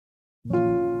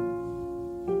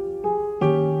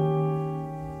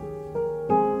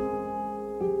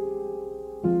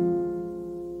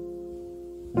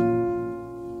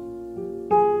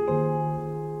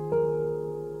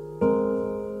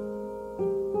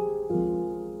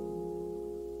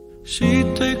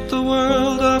She'd take the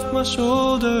world off my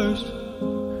shoulders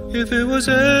if it was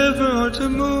ever hard to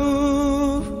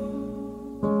move.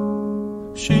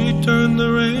 She'd turn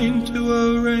the rain to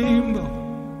a rainbow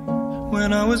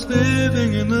when I was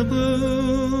living in the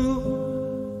blue.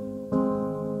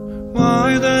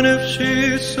 Why then, if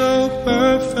she's so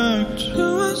perfect,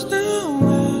 do I still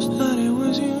wish that it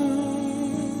was you?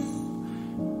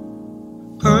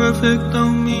 Perfect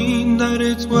don't mean that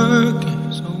it's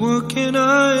working, so what can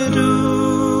I do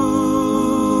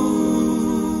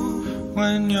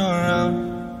when you're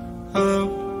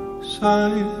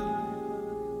outside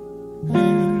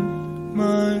in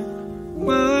my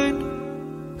mind?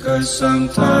 'Cause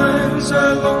sometimes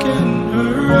I look in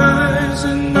her eyes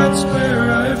and that's where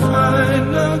I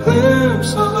find a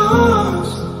glimpse of us.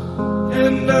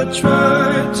 And I try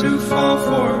to fall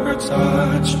for her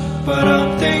touch, but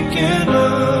I'm thinking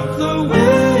of the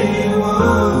way you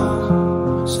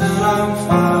was. Said I'm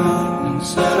fine and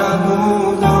said I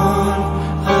moved on.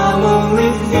 I'm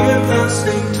only here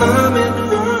passing time in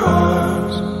her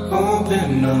arms,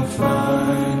 hoping I'll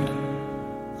find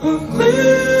a glimpse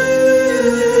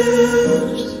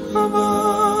of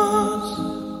us.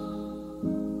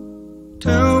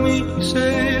 Tell me,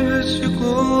 save us your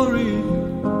glory.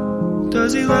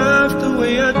 Does he laugh the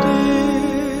way I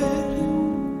did?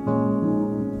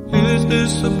 Is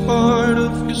this a part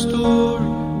of your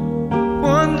story,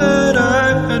 one that I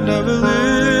had never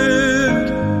lived?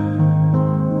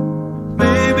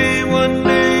 Maybe one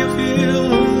day you feel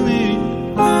lonely,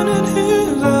 and in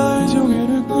his eyes you'll get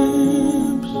a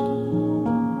glimpse.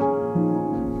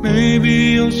 Maybe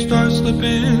you'll start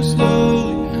slipping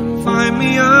slowly and find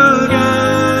me again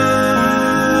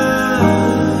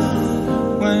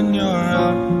when you're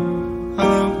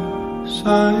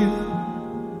outside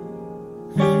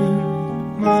in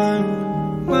my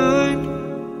mind.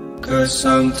 'Cause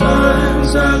sometimes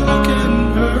I look in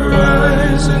her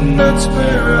eyes and that's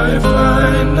where I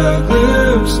find a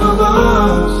glimpse of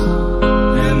us.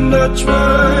 And I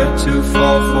try to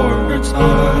fall for her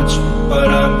touch, but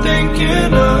I'm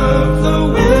thinking of the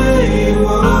way you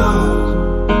was.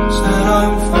 Said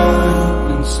I'm fine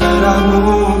and said I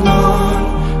moved on.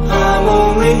 I'm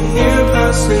only here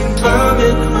passing time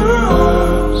in her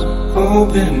arms,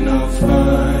 hoping I'll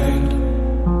find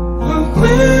a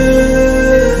glimpse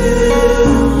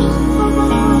of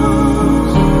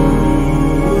us.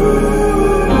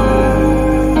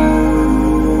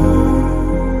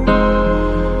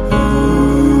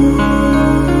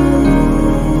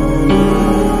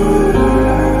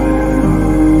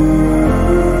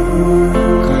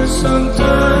 'Cause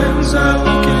sometimes I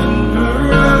look in her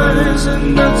eyes and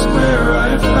that's where I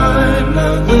find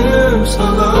a glimpse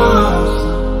of us.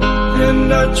 And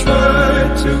I try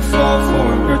to fall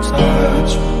for her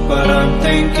touch, but I'm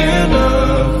thinking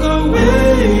of the way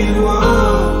you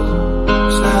was.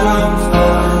 Said I'm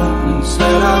fine and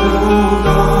said I moved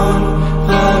on.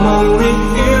 I'm only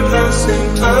here passing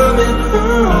time in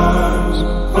her arms,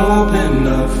 hoping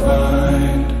I'll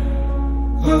find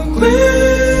a glimpse